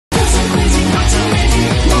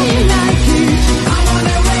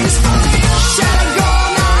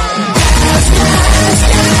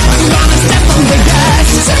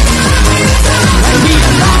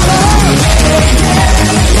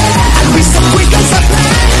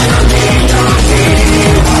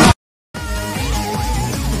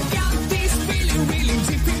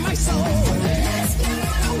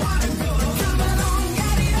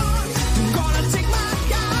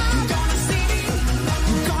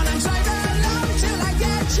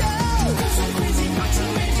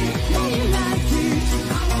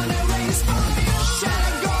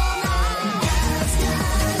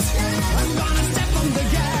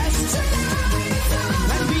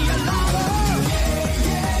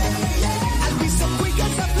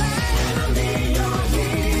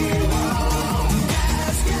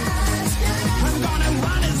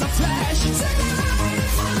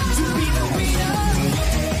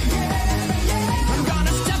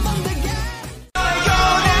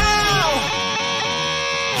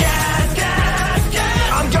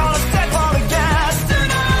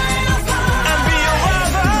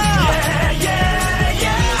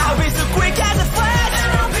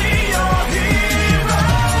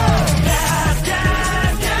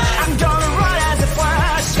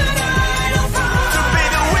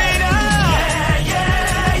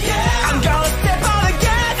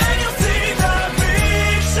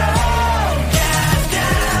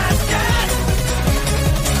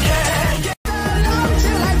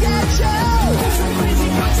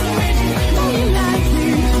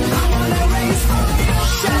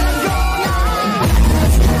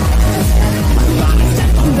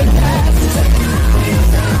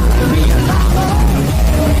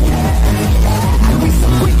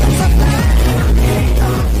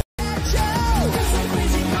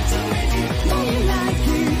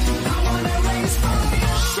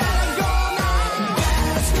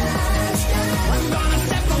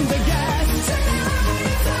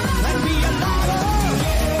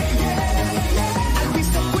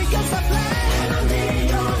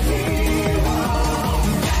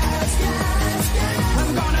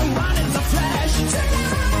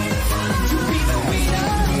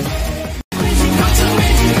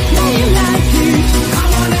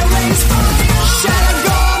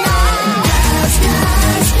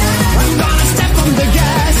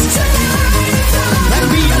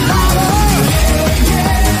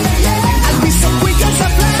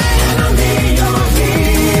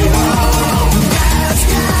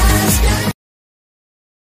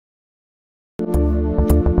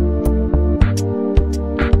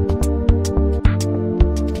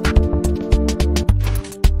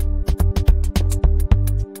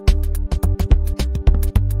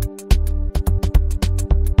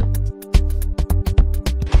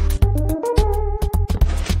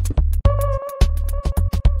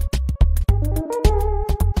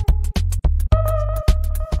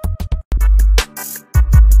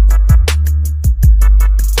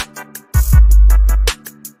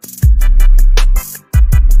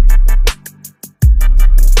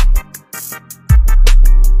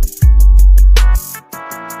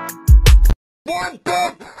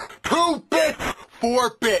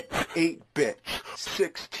4 bits, 8 bits,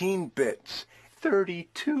 16 bits,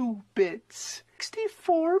 32 bits,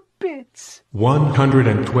 64 bits,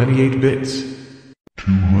 128 bits,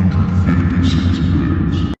 256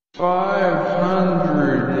 bits,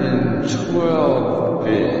 512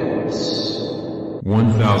 bits,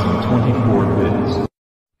 1024 bits,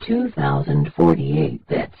 2048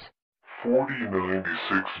 bits,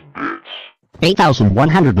 4096 bits,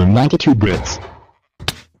 8,192 bits,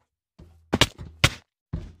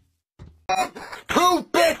 2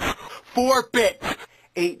 bits, 4 bits,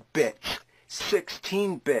 8 bits,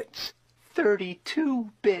 16 bits, 32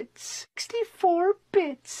 bits, 64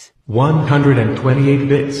 bits, 128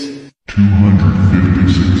 bits,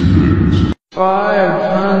 256 bits,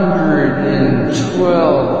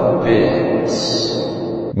 512 bits,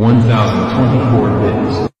 1024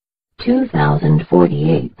 bits,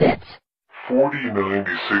 2048 bits,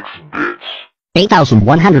 4096 bits.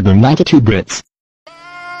 8,192 bits.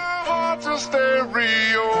 Heart's a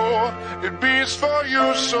stereo, it beats for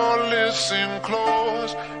you, so listen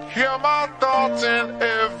close. Hear my thoughts in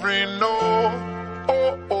every note.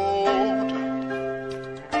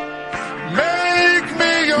 Make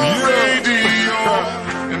me your radio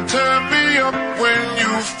and turn me up when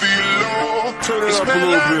you feel low. This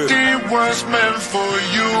melody was meant for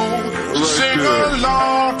you, so sing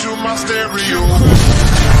along to my stereo.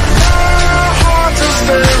 My heart's a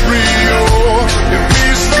stereo, it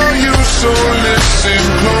beats for you, so listen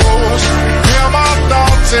close. Hear my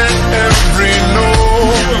thoughts in every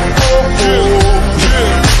note.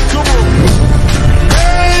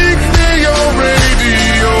 Make me your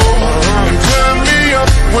radio and turn me up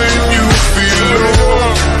when you feel low.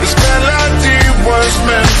 This melody was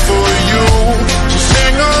meant for you, so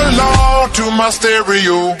sing along to my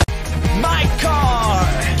stereo. My car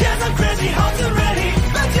gets a crazy hot already,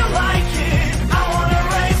 but you like it. I wanna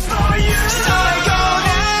race for you. So I go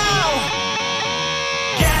now.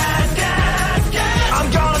 Gas, gas, gas. I'm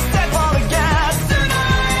gonna step on the gas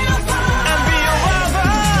tonight and be a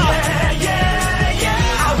lover. Yeah, yeah,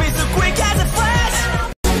 yeah. I'll be so quick as a flash.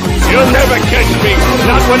 You'll never catch me,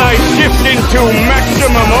 not when I shift into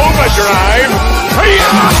maximum overdrive.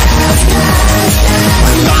 Hey-ya!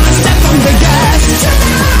 I'm gonna step on the gas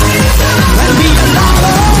and be a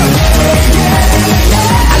lover.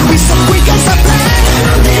 I'll be so quick as a flash.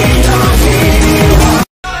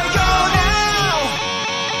 I go now.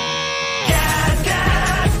 Gas,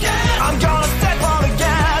 gas, gas. I'm gonna step on the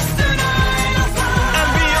gas tonight and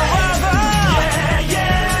be a lover. Yeah,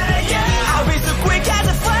 yeah, yeah. I'll be so quick as a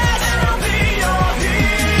flash. I'll be your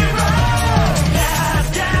hero. Gas,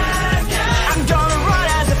 gas, gas. I'm gonna run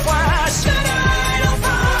as a flash tonight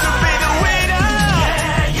to be the winner.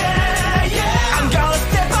 Yeah, yeah, yeah. I'm gonna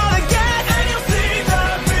step on the gas and you'll see the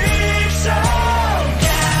big show.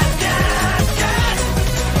 Gas, gas, gas.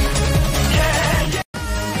 Yeah, yeah.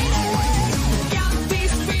 Got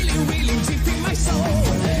this feeling really deep in my soul.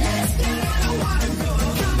 Let's get it, I wanna go.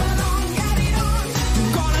 Come along, get it on.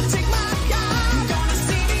 Gonna take my car, gonna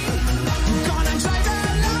see it. Gonna drive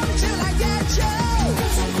along till I get you.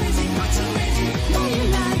 Got so crazy, got so ready. Know you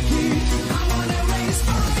like it. I wanna race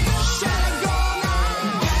for you. Shall I go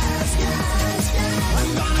now? Gas, gas, gas. I'm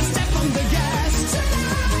gonna step on the gas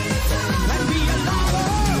tonight and be a lover.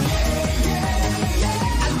 Yeah, yeah,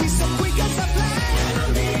 yeah. I'll be so quick as a flash.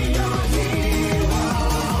 I'll be your hero.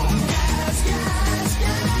 Gas, gas,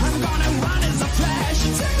 gas. I'm gonna run as a flash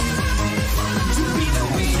tonight to be the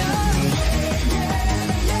winner. Yeah,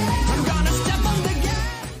 yeah, yeah. I'm gonna step on the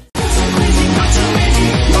gas. So crazy, got so ready.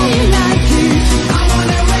 Know you like it. I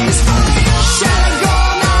wanna race for you. Shall I go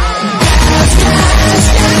now? Gas, gas,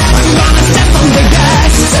 gas. I'm gonna step on the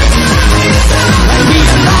gas tonight and be a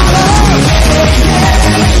lover. Yeah,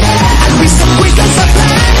 yeah, yeah. I'll be so quick as a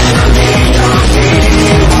flash. I'll be your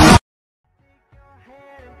hero.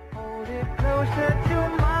 Hold it closer to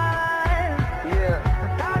mine. Yeah.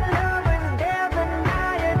 Without love and death and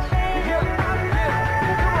now you're changing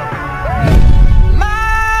my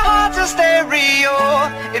heart's a stereo.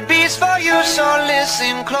 It beats for you, so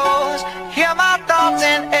listen close. Hear my thoughts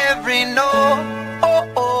in every note.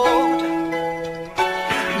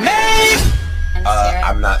 Make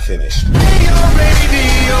I'm not finished. me your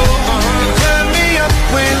radio. Turn me up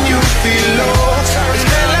when you feel low. This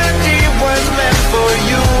melody was meant for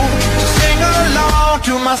you, so sing along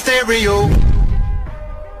to my stereo.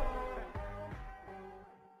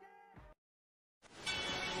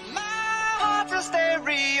 My heart's a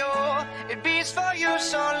stereo. It beats for you,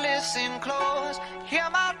 so listen close. Hear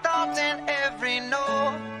my thoughts in every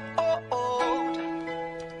note.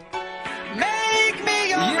 Make me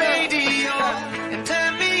your radio and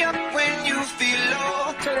turn me up when you feel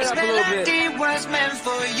low. This melody was meant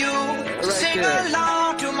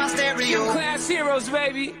along to my stereo. Class heroes,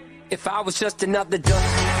 baby. If I was just another My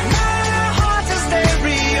heart's a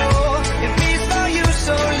stereo. It beats for you,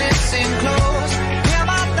 so listen close. Hear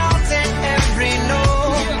my thoughts in every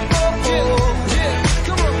note.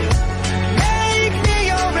 Make me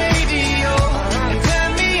your radio and turn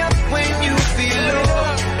me up when you feel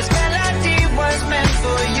low. This melody was meant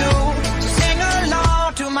for you, so sing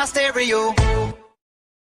along to my stereo.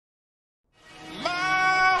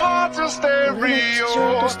 Heart's a stereo.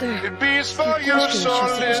 It beats for you, so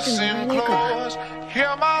listen close.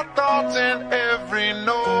 Hear my thoughts in every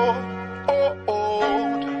note.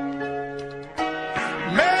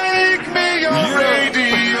 Make me your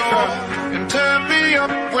radio and turn me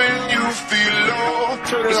up when you feel low.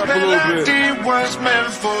 This melody was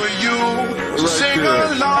meant for you, so sing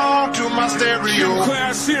along to my stereo.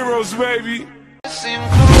 Class heroes, baby. Listen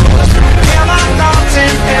close. Hear my thoughts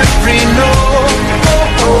in every note.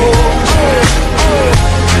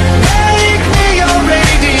 Make me your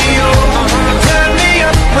radio and turn me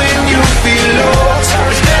up when you feel low.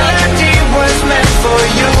 This melody was meant for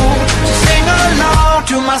you, so sing along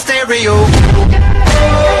to my stereo.